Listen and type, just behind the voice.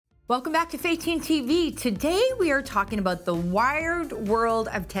Welcome back to Faytene TV. Today we are talking about the wired world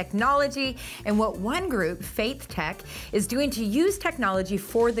of technology and what one group, FaithTech, is doing to use technology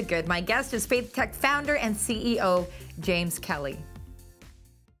for the good. My guest is FaithTech founder and CEO, James Kelly.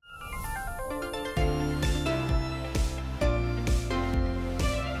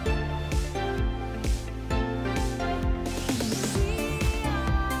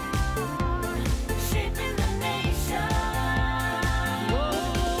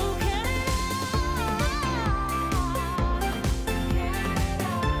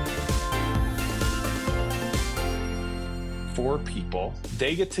 Four people,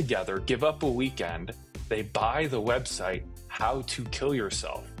 they get together, give up a weekend, they buy the website, How to Kill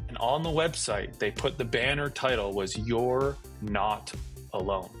Yourself. And on the website, they put the banner title was You're Not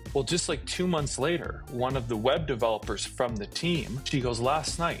Alone. Well, just like 2 months later, one of the web developers from the team, she goes,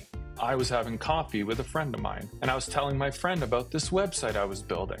 last night, I was having coffee with a friend of mine, and I was telling my friend about this website I was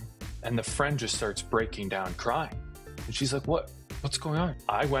building. And the friend just starts breaking down crying. And she's like, what's going on?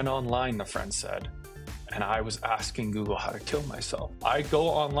 I went online, the friend said, and I was asking Google how to kill myself. I go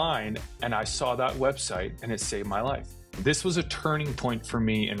online and I saw that website and it saved my life. This was a turning point for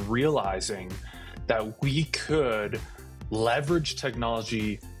me in realizing that we could leverage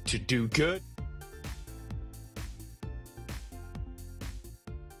technology to do good.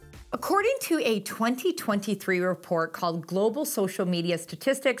 According to a 2023 report called Global Social Media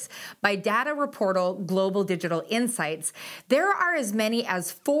Statistics by data portal Global Digital Insights, there are as many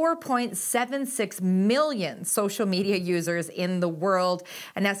as 4.76 million social media users in the world,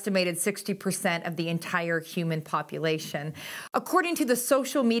 an estimated 60% of the entire human population. According to the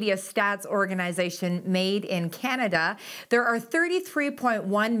social media stats organization Made in Canada, there are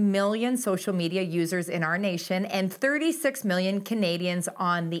 33.1 million social media users in our nation and 36 million Canadians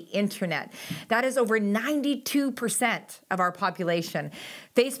on the internet. That is over 92% of our population.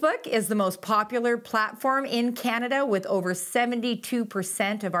 Facebook is the most popular platform in Canada with over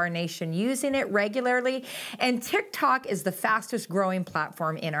 72% of our nation using it regularly, and TikTok is the fastest growing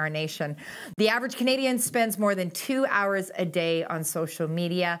platform in our nation. The average Canadian spends more than 2 hours a day on social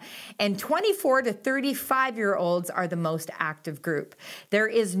media, and 24 to 35-year-olds are the most active group. There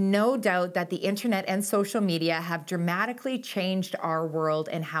is no doubt that the internet and social media have dramatically changed our world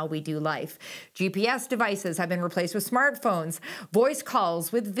and how we do life. GPS devices have been replaced with smartphones, voice calls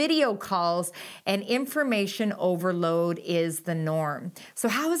with video calls, and information overload is the norm. So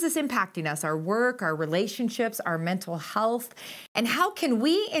how is this impacting us, our work, our relationships, our mental health? And how can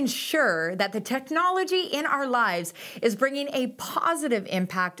we ensure that the technology in our lives is bringing a positive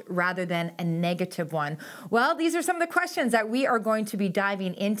impact rather than a negative one? Well, these are some of the questions that we are going to be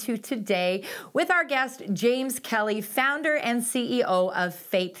diving into today with our guest, James Kelly, founder and CEO of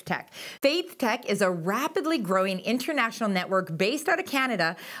FaithTech. FaithTech is a rapidly growing international network based out of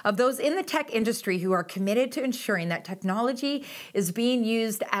Canada of those in the tech industry who are committed to ensuring that technology is being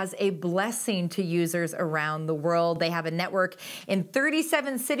used as a blessing to users around the world. They have a network in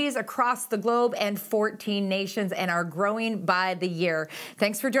 37 cities across the globe and 14 nations and are growing by the year.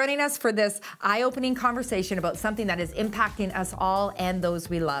 Thanks for joining us for this eye-opening conversation about something that is impacting us all and those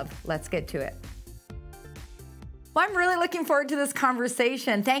we love. Let's get to it. Well, I'm really looking forward to this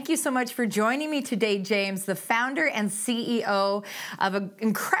conversation. Thank you so much for joining me today, James, the founder and CEO of an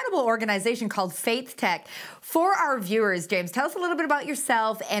incredible organization called FaithTech. For our viewers, James, tell us a little bit about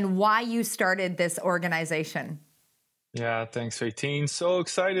yourself and why you started this organization. Yeah, thanks, Faytene. So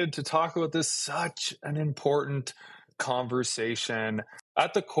excited to talk about this, such an important conversation.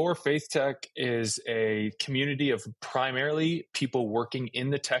 At the core, FaithTech is a community of primarily people working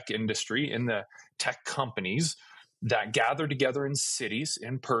in the tech industry, in the tech companies, that gather together in cities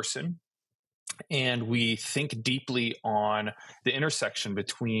in person, and we think deeply on the intersection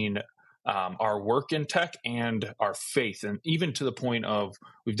between our work in tech and our faith, and even to the point of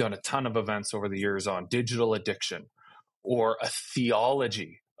we've done a ton of events over the years on digital addiction or a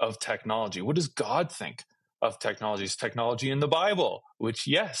theology of technology. What does God think of technology? Is technology in the Bible? Which,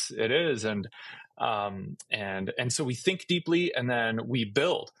 yes, it is, and so we think deeply, and then we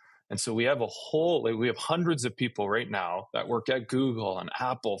build. And so we have we have hundreds of people right now that work at Google and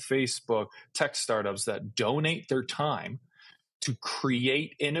Apple, Facebook, tech startups that donate their time to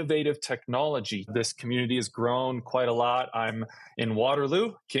create innovative technology. This community has grown quite a lot. I'm in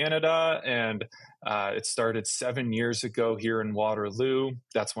Waterloo, Canada, and it started 7 years ago here in Waterloo.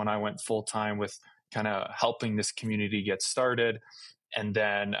 That's when I went full-time with kind of helping this community get started. And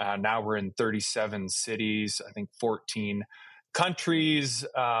then now we're in 37 cities, I think 14 countries,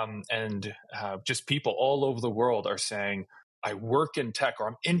 and just people all over the world are saying, I work in tech, or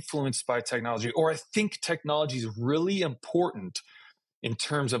I'm influenced by technology, or I think technology is really important in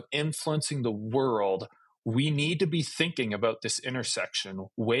terms of influencing the world, we need to be thinking about this intersection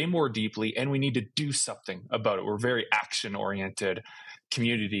way more deeply, and we need to do something about it. We're a very action oriented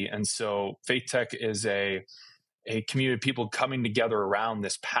community. And so FaithTech is a community of people coming together around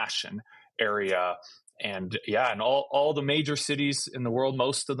this passion area. And yeah, and all the major cities in the world,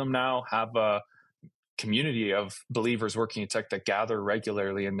 most of them now have a community of believers working in tech that gather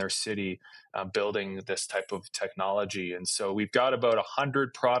regularly in their city, building this type of technology. And so we've got about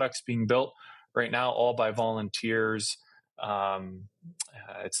 100 products being built right now, all by volunteers.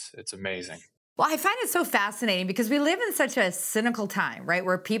 It's amazing. Well, I find it so fascinating because we live in such a cynical time, right?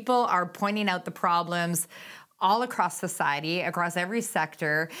 Where people are pointing out the problems all across society, across every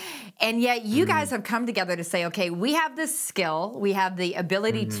sector. And yet you guys have come together to say, okay, we have this skill, we have the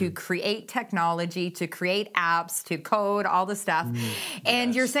ability to create technology, to create apps, to code, all the stuff.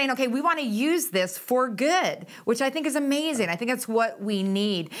 And you're saying, okay, we want to use this for good, which I think is amazing. I think that's what we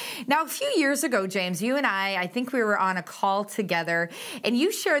need. Now, a few years ago, James, you and I think we were on a call together, and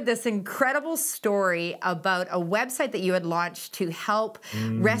you shared this incredible story about a website that you had launched to help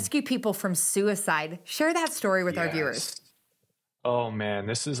rescue people from suicide. Share that story with our viewers. Oh man,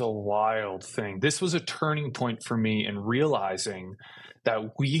 this is a wild thing. This was a turning point for me in realizing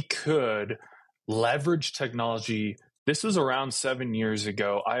that we could leverage technology. This was around 7 years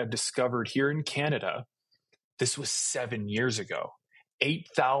ago. I had discovered here in Canada, this was 7 years ago,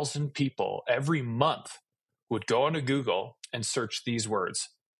 8,000 people every month would go onto Google and search these words,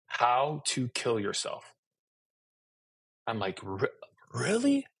 how to kill yourself. I'm like,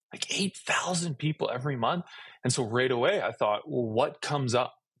 really? Like 8,000 people every month? And so right away I thought, well, what comes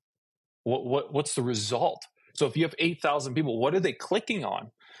up? What's the result? So if you have 8,000 people, what are they clicking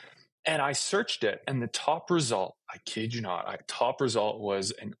on? And I searched it, and the top result, I kid you not, top result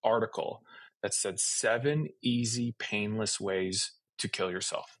was an article that said 7 easy, painless ways to kill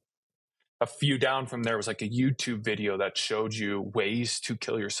yourself. A few down from there was like a YouTube video that showed you ways to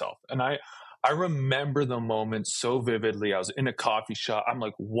kill yourself. And I remember the moment so vividly. I was in a coffee shop. I'm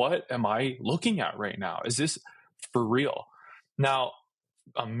like, what am I looking at right now? Is this for real? Now,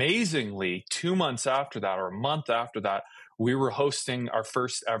 amazingly, 2 months after that, or a month after that, we were hosting our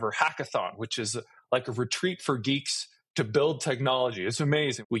first ever hackathon, which is like a retreat for geeks to build technology. It's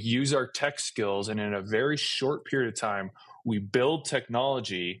amazing. We use our tech skills, and in a very short period of time, we build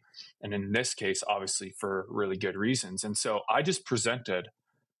technology. And in this case, obviously, for really good reasons. And so I just presented,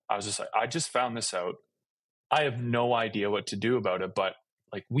 I was just like, I just found this out. I have no idea what to do about it, but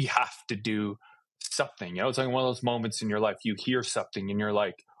like, we have to do something. You know, it's like one of those moments in your life, you hear something and you're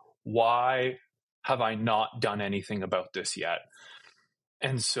like, why have I not done anything about this yet?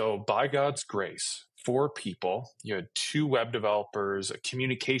 And so by God's grace, 4 people, you had 2 web developers, a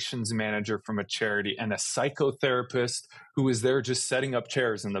communications manager from a charity, and a psychotherapist who was there just setting up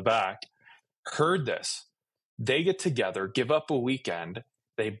chairs in the back, heard this. They get together, give up a weekend,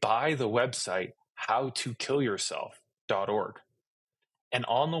 they buy the website howtokillyourself.org. And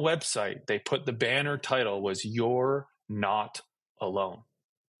on the website, they put the banner title was "You're Not Alone."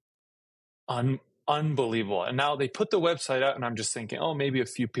 Unbelievable. And now they put the website out, and I'm just thinking, oh, maybe a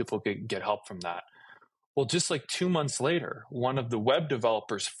few people could get help from that. Well, just like 2 months later, one of the web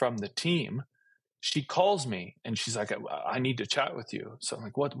developers from the team, she calls me and she's like, I need to chat with you. So I'm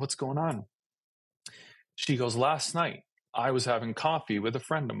like, what's going on? She goes, last night, I was having coffee with a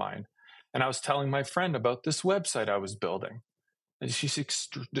friend of mine, and I was telling my friend about this website I was building. And she's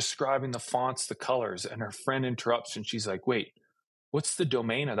describing the fonts, the colors, and her friend interrupts, and she's like, wait, what's the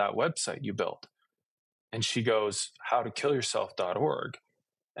domain of that website you built? And she goes, howtokillyourself.org.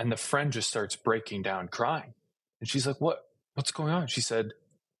 And the friend just starts breaking down, crying. And she's like, what's going on? She said,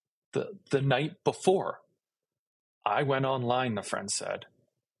 the night before, I went online, the friend said,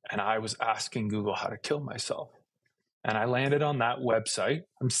 and I was asking Google how to kill myself. And I landed on that website.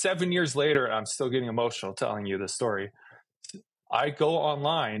 I'm 7 years later, and I'm still getting emotional telling you this story. I go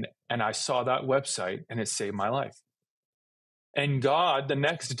online and I saw that website, and it saved my life. And God, the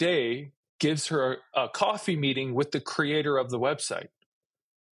next day, gives her a coffee meeting with the creator of the website.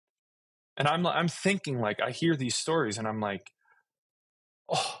 And I'm thinking, like, I hear these stories and I'm like,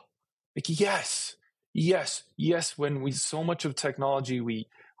 oh, like, yes. When so much of technology, we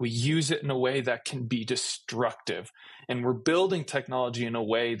use it in a way that can be destructive. And we're building technology in a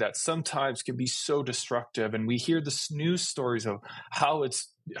way that sometimes can be so destructive. And we hear the news stories of how it's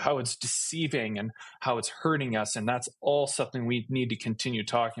deceiving and how it's hurting us. And that's all something we need to continue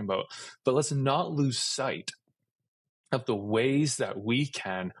talking about. But let's not lose sight of the ways that we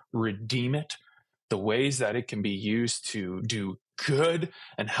can redeem it, the ways that it can be used to do good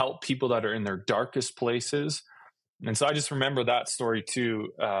and help people that are in their darkest places. And so I just remember that story too,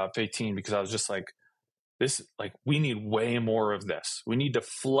 Faytene, because I was just like, we need way more of this. We need to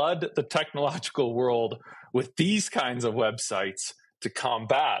flood the technological world with these kinds of websites to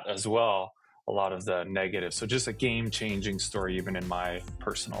combat as well a lot of the negatives. So just a game-changing story, even in my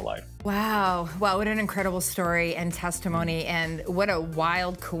personal life. Wow. Wow, what an incredible story and testimony, and what a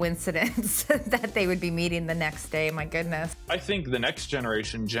wild coincidence that they would be meeting the next day. My goodness. I think the next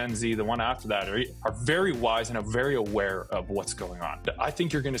generation, Gen Z, the one after that, are very wise and are very aware of what's going on. I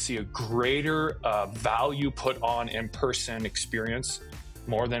think you're going to see a greater value put on in-person experience,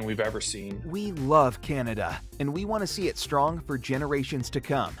 more than we've ever seen. We love Canada, and we want to see it strong for generations to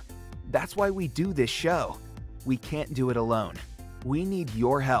come. That's why we do this show. We can't do it alone. We need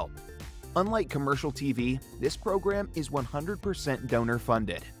your help. Unlike commercial TV, this program is 100% donor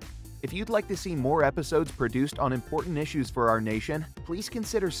funded. If you'd like to see more episodes produced on important issues for our nation, please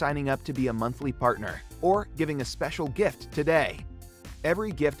consider signing up to be a monthly partner or giving a special gift today.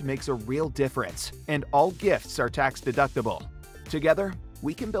 Every gift makes a real difference, and all gifts are tax deductible. Together,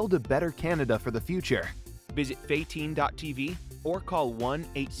 we can build a better Canada for the future. Visit Faytene.tv or call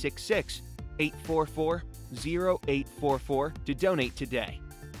 1-866-844-0844 to donate today.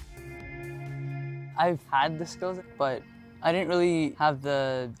 I've had the skills, but I didn't really have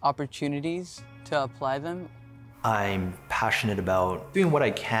the opportunities to apply them. I'm passionate about doing what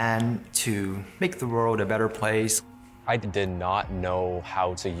I can to make the world a better place. I did not know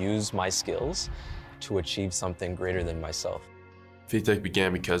how to use my skills to achieve something greater than myself. FaithTech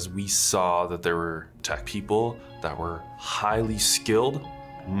began because we saw that there were tech people that were highly skilled,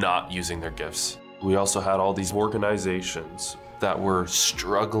 not using their gifts. We also had all these organizations that were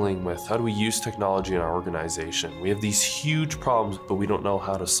struggling with, how do we use technology in our organization? We have these huge problems, but we don't know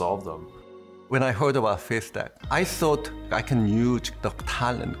how to solve them. When I heard about FaithTech, I thought I can use the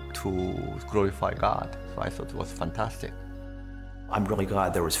talent to glorify God. So I thought it was fantastic. I'm really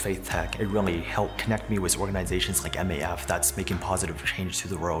glad there was FaithTech. It really helped connect me with organizations like MAF that's making positive change to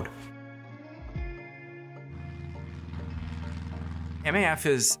the world. MAF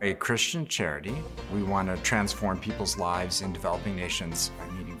is a Christian charity. We want to transform people's lives in developing nations by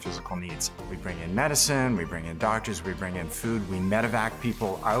meeting physical needs. We bring in medicine, we bring in doctors, we bring in food. We medevac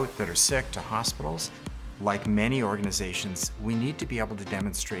people out that are sick to hospitals. Like many organizations, we need to be able to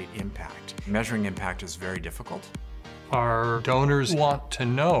demonstrate impact. Measuring impact is very difficult. Our donors want to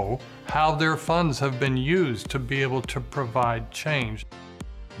know how their funds have been used to be able to provide change.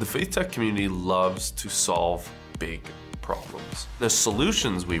 The FaithTech community loves to solve big problems. The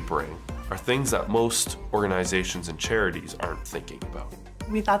solutions we bring are things that most organizations and charities aren't thinking about.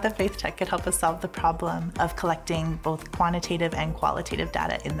 We thought that FaithTech could help us solve the problem of collecting both quantitative and qualitative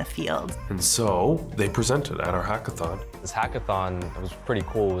data in the field. And so they presented at our hackathon. This hackathon was pretty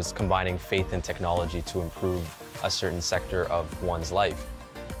cool. It was combining faith and technology to improve a certain sector of one's life.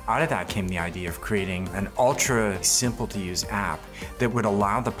 Out of that came the idea of creating an ultra simple to use app that would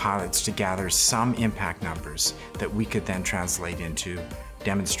allow the pilots to gather some impact numbers that we could then translate into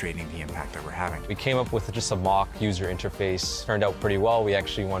demonstrating the impact that we're having. We came up with just a mock user interface. Turned out pretty well. We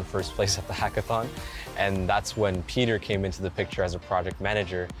actually won first place at the hackathon. And that's when Peter came into the picture as a project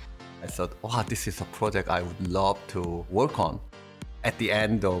manager. I thought, wow, this is a project I would love to work on. At the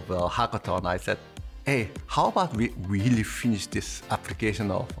end of the hackathon, I said, hey, how about we really finish this application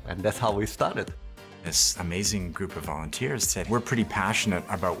off? And that's how we started. This amazing group of volunteers said, we're pretty passionate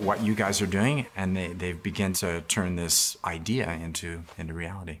about what you guys are doing, and they've begun to turn this idea into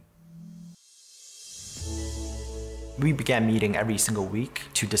reality. We began meeting every single week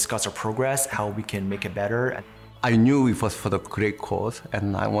to discuss our progress, how we can make it better. I knew it was for the great cause,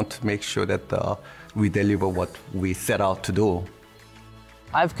 and I want to make sure that we deliver what we set out to do.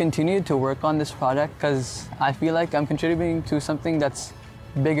 I've continued to work on this project because I feel like I'm contributing to something that's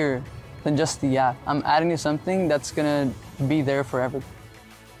bigger than just the app. I'm adding to something that's gonna be there forever.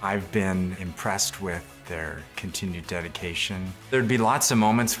 I've been impressed with their continued dedication. There'd be lots of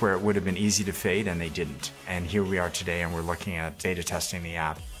moments where it would have been easy to fade, and they didn't. And here we are today, and we're looking at beta testing the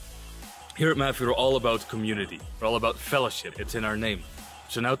app. Here at MAF, we're all about community. We're all about fellowship. It's in our name.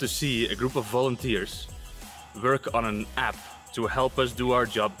 So now to see a group of volunteers work on an app to help us do our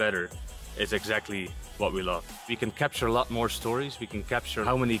job better is exactly what we love. We can capture a lot more stories. We can capture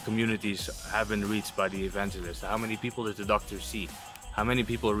how many communities have been reached by the evangelist, how many people did the doctor see, how many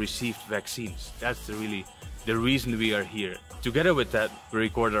people received vaccines. That's really the reason we are here. Together with that, we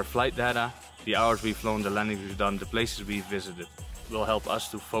record our flight data, the hours we've flown, the landings we've done, the places we've visited. It will help us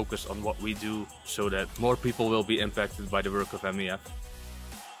to focus on what we do so that more people will be impacted by the work of MEF.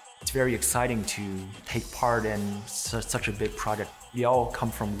 It's very exciting to take part in such a big project. We all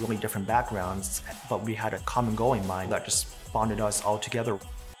come from really different backgrounds, but we had a common goal in mind that just bonded us all together.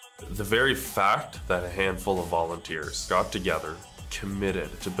 The very fact that a handful of volunteers got together,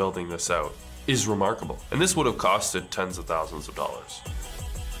 committed to building this out, is remarkable. And this would have costed tens of thousands of dollars.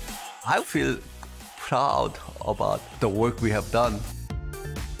 I feel proud about the work we have done.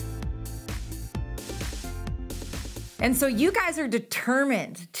 And so you guys are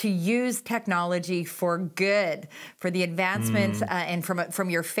determined to use technology for good, for the advancement and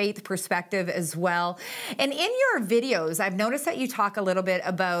from your faith perspective as well. And in your videos, I've noticed that you talk a little bit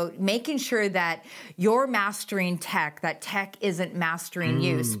about making sure that you're mastering tech, that tech isn't mastering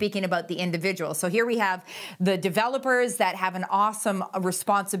you, speaking about the individual. So here we have the developers that have an awesome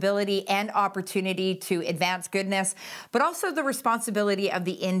responsibility and opportunity to advance goodness, but also the responsibility of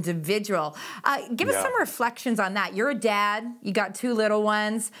the individual. Give us some reflections on that. You're a dad, you got 2 little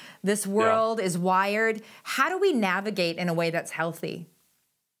ones, this world is wired. How do we navigate in a way that's healthy?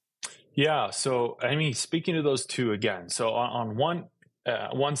 Yeah, so I mean, speaking to those two again, so on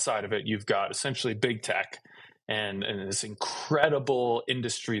one side of it, you've got essentially big tech and this incredible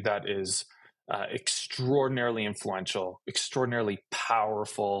industry that is extraordinarily influential, extraordinarily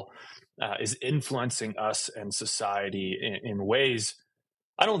powerful, is influencing us and society in ways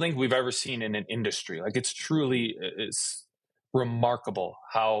I don't think we've ever seen in an industry. Like it's remarkable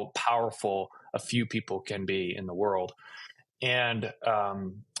how powerful a few people can be in the world. And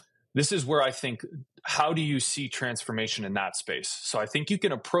this is where I think, how do you see transformation in that space? So I think you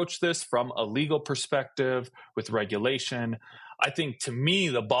can approach this from a legal perspective with regulation. I think, to me,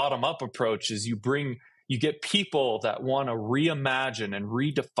 the bottom up approach is you get people that want to reimagine and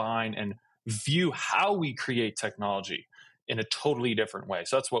redefine and view how we create technology in a totally different way.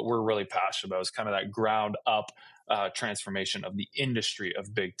 So that's what we're really passionate about, is kind of that ground up transformation of the industry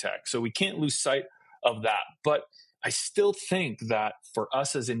of big tech. So we can't lose sight of that. But I still think that for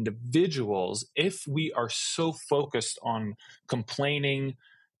us as individuals, if we are so focused on complaining,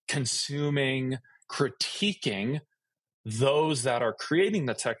 consuming, critiquing those that are creating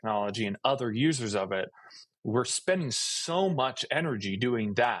the technology and other users of it, we're spending so much energy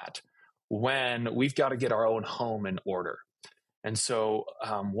doing that when we've got to get our own home in order. And so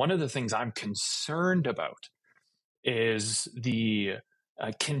one of the things I'm concerned about is the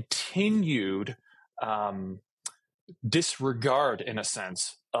continued disregard, in a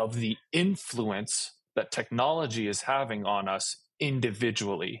sense, of the influence that technology is having on us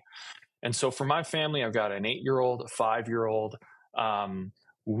individually. And so for my family, I've got an 8-year-old, a 5-year-old.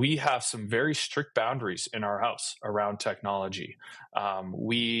 We have some very strict boundaries in our house around technology.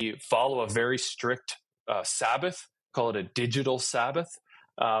 We follow a very strict Sabbath, call it a digital Sabbath.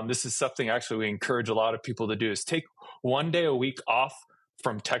 This is something actually we encourage a lot of people to do, is take one day a week off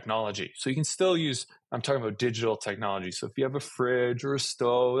from technology. So you can still use, I'm talking about digital technology. So if you have a fridge or a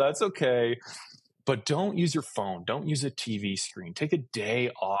stove, that's okay. But don't use your phone. Don't use a TV screen. Take a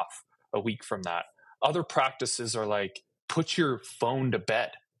day off a week from that. Other practices are like, put your phone to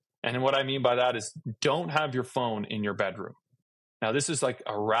bed. And what I mean by that is, don't have your phone in your bedroom. Now, this is like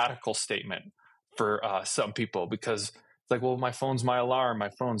a radical statement for some people, because it's like, well, my phone's my alarm, my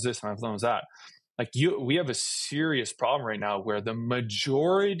phone's this, my phone's that. Like we have a serious problem right now where the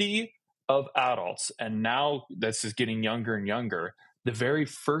majority of adults, and now this is getting younger and younger, the very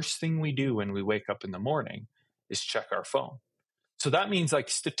first thing we do when we wake up in the morning is check our phone. So that means, like,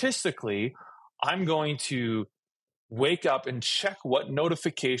 statistically, I'm going to wake up and check what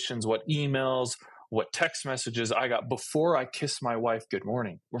notifications, what emails, what text messages I got before I kiss my wife good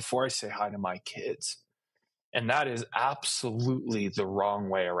morning, before I say hi to my kids. And that is absolutely the wrong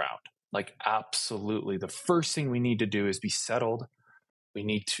way around. Like, absolutely. The first thing we need to do is be settled. We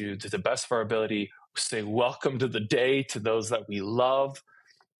need to the best of our ability, say welcome to the day to those that we love,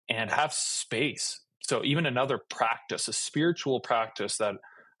 and have space. So even another practice, a spiritual practice that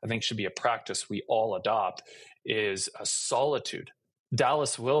I think should be a practice we all adopt, is a solitude.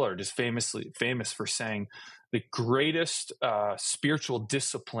 Dallas Willard is famous for saying the greatest spiritual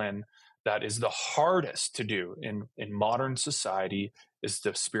discipline that is the hardest to do in modern society is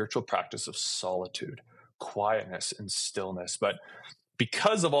the spiritual practice of solitude, quietness, and stillness. But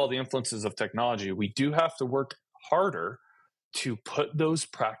because of all the influences of technology, we do have to work harder to put those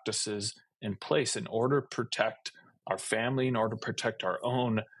practices in place in order to protect our family, in order to protect our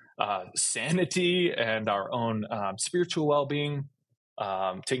own sanity and our own spiritual well-being,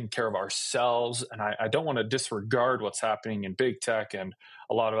 taking care of ourselves. And I don't want to disregard what's happening in big tech and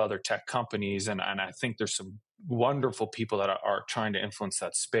a lot of other tech companies. And I think there's some wonderful people that are trying to influence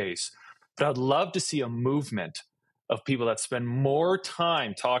that space. But I'd love to see a movement of people that spend more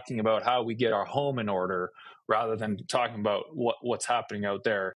time talking about how we get our home in order rather than talking about what's happening out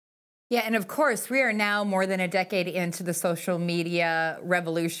there. Yeah, and of course, we are now more than a decade into the social media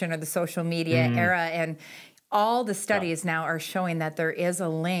revolution or the social media era, and all the studies now are showing that there is a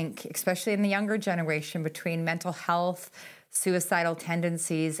link, especially in the younger generation, between mental health, suicidal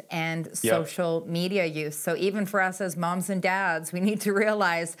tendencies, and social media use. So even for us as moms and dads, we need to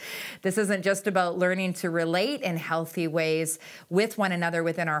realize this isn't just about learning to relate in healthy ways with one another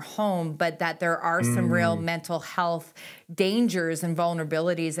within our home, but that there are some real mental health dangers and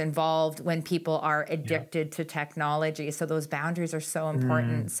vulnerabilities involved when people are addicted to technology. So those boundaries are so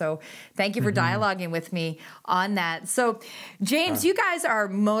important. So thank you for dialoguing with me on that. So James, you guys are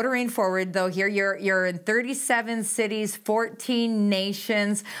motoring forward though here. You're in 37 cities, 14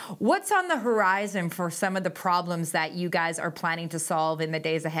 nations. What's on the horizon for some of the problems that you guys are planning to solve in the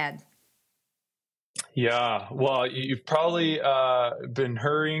days ahead? Yeah, well, you've probably been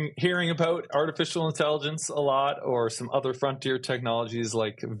hearing about artificial intelligence a lot, or some other frontier technologies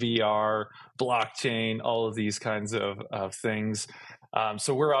like VR, blockchain, all of these kinds of things.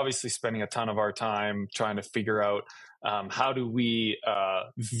 So we're obviously spending a ton of our time trying to figure out how do we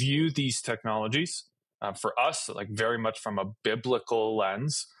view these technologies for us, like very much from a biblical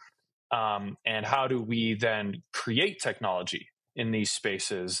lens, and how do we then create technology in these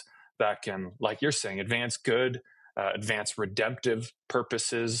spaces that can, like you're saying, advance good, advance redemptive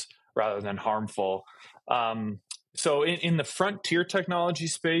purposes rather than harmful. So in the frontier technology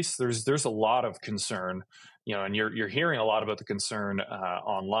space, there's a lot of concern, and you're hearing a lot about the concern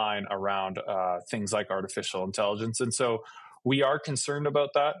online around things like artificial intelligence. And so we are concerned about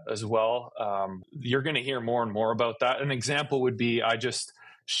that as well. You're going to hear more and more about that. An example would be, I just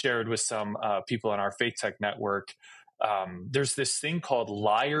shared with some people in our FaithTech network, there's this thing called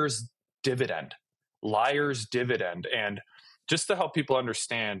liar's dividend. And just to help people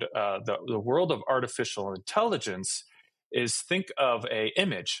understand the world of artificial intelligence is, think of an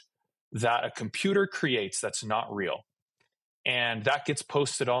image that a computer creates that's not real. And that gets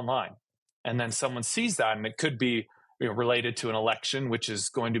posted online. And then someone sees that, and it could be related to an election, which is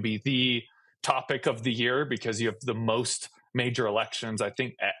going to be the topic of the year because you have the most major elections, I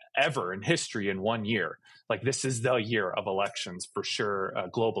think, ever in history in 1 year. Like, this is the year of elections for sure,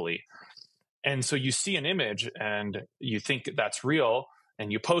 globally. And so you see an image and you think that's real,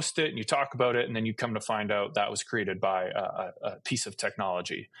 and you post it and you talk about it, and then you come to find out that was created by a piece of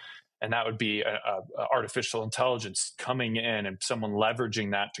technology. And that would be artificial intelligence coming in and someone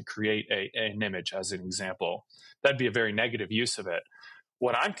leveraging that to create an image, as an example. That'd be a very negative use of it.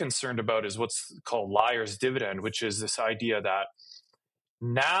 What I'm concerned about is what's called liar's dividend, which is this idea that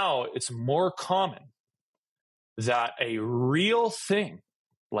now it's more common that a real thing,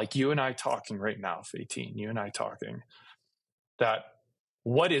 like you and I talking right now, Faytene, you and I talking, that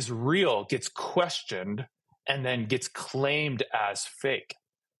what is real gets questioned and then gets claimed as fake.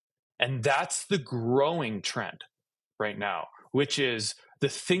 And that's the growing trend right now, which is the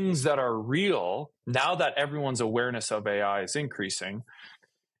things that are real, now that everyone's awareness of AI is increasing,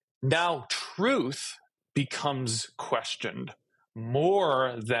 now truth becomes questioned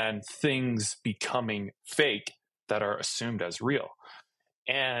more than things becoming fake that are assumed as real.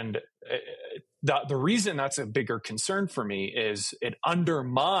 And the reason that's a bigger concern for me is it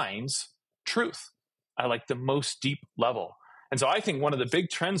undermines truth at like the most deep level. And so I think one of the big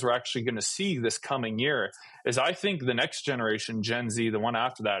trends we're actually going to see this coming year is, I think the next generation, Gen Z, the one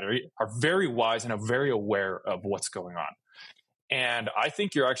after that, are very wise and are very aware of what's going on. And I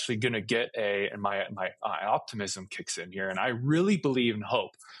think you're actually going to get and my optimism kicks in here. And I really believe and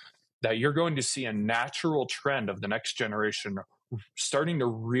hope that you're going to see a natural trend of the next generation starting to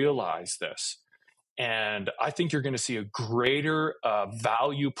realize this. And I think you're going to see a greater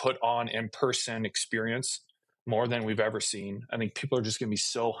value put on in-person experience, more than we've ever seen. I think people are just going to be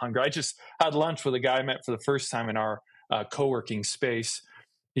so hungry. I just had lunch with a guy I met for the first time in our co-working space.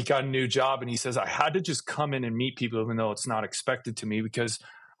 He got a new job, and he says, I had to just come in and meet people, even though it's not expected to me, because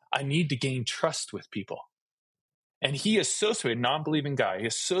I need to gain trust with people. And he associated, non-believing guy, he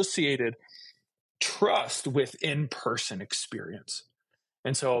associated trust with in-person experience.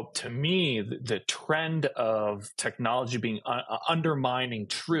 And so to me, the trend of technology being undermining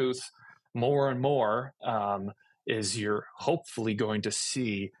truth more and more is you're hopefully going to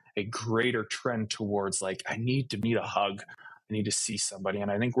see a greater trend towards, like, I need to meet a hug. I need to see somebody.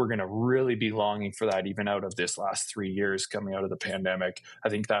 And I think we're going to really be longing for that even out of this last 3 years coming out of the pandemic. I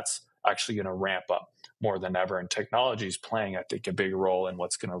think that's actually going to ramp up more than ever. And technology is playing, I think, a big role in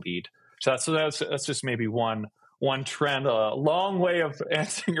what's going to lead. So that's just maybe one one trend. A long way of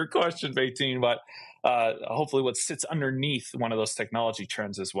answering your question, Faytene, but hopefully what sits underneath one of those technology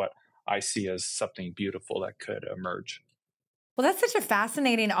trends is what I see as something beautiful that could emerge. Well, that's such a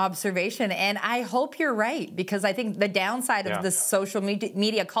fascinating observation, and I hope you're right, because I think the downside of this social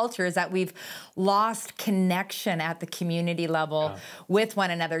media culture is that we've lost connection at the community level with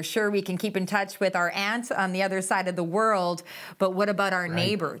one another. Sure, we can keep in touch with our aunt on the other side of the world, but what about our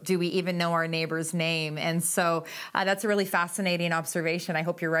neighbor? Do we even know our neighbor's name? And so that's a really fascinating observation. I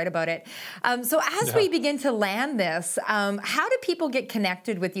hope you're right about it. So as we begin to land this, how do people get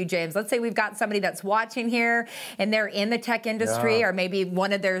connected with you, James? Let's say we've got somebody that's watching here and they're in the tech industry, or maybe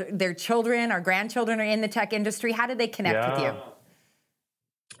one of their children or grandchildren are in the tech industry. How do they connect with you?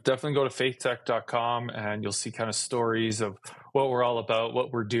 Definitely go to FaithTech.com and you'll see kind of stories of what we're all about,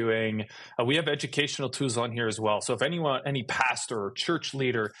 what we're doing. We have educational tools on here as well. So if any pastor or church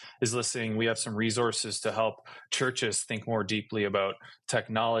leader is listening, we have some resources to help churches think more deeply about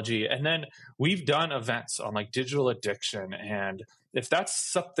technology. And then we've done events on like digital addiction. And if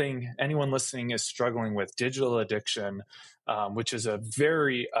that's something anyone listening is struggling with, digital addiction, which is a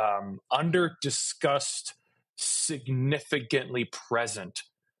very under-discussed, significantly present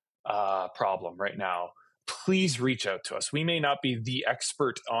problem right now, please reach out to us. We may not be the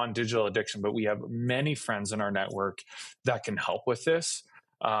expert on digital addiction, but we have many friends in our network that can help with this.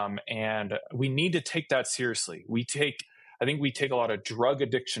 And we need to take that seriously. I think we take a lot of drug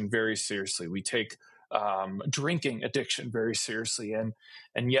addiction very seriously. We take drinking addiction very seriously. And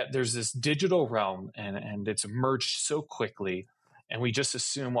yet there's this digital realm and it's emerged so quickly. And we just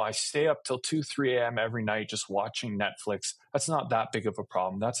assume, well, I stay up till 2, 3 a.m. every night just watching Netflix. That's not that big of a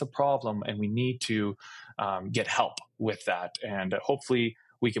problem. That's a problem. And we need to get help with that. And hopefully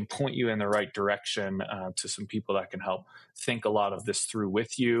we can point you in the right direction to some people that can help think a lot of this through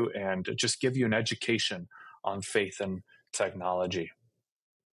with you and just give you an education on faith and technology.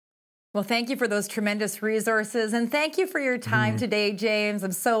 Well, thank you for those tremendous resources, and thank you for your time today, James.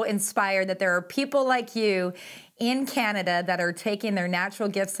 I'm so inspired that there are people like you in Canada that are taking their natural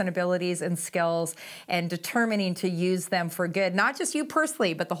gifts and abilities and skills and determining to use them for good, not just you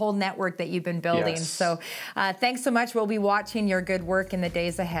personally, but the whole network that you've been building. Yes. So thanks so much. We'll be watching your good work in the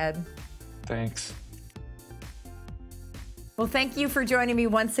days ahead. Thanks. Well, thank you for joining me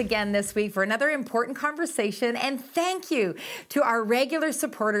once again this week for another important conversation. And thank you to our regular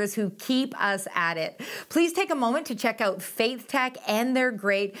supporters who keep us at it. Please take a moment to check out FaithTech and their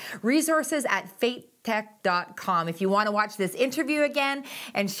great resources at FaithTech.com. If you want to watch this interview again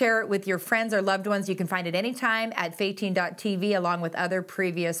and share it with your friends or loved ones, you can find it anytime at Faytene.tv, along with other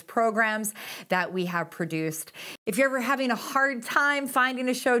previous programs that we have produced. If you're ever having a hard time finding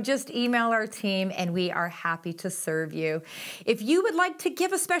a show, just email our team and we are happy to serve you. If you would like to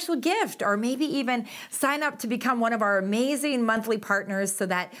give a special gift or maybe even sign up to become one of our amazing monthly partners so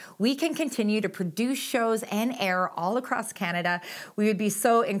that we can continue to produce shows and air all across Canada, we would be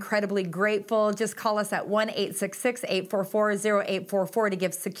so incredibly grateful. Just call us at 1-866-844-0844 to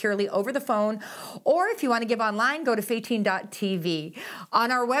give securely over the phone. Or if you want to give online, go to Faytene.tv.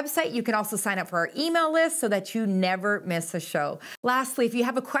 On our website, you can also sign up for our email list so that you never miss a show. Lastly, if you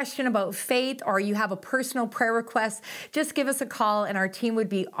have a question about faith or you have a personal prayer request, just give us a call and our team would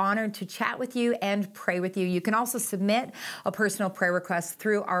be honored to chat with you and pray with you. You can also submit a personal prayer request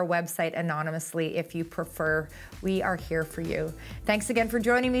through our website anonymously if you prefer. We are here for you. Thanks again for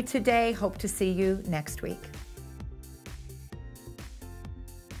joining me today. Hope to see you next week.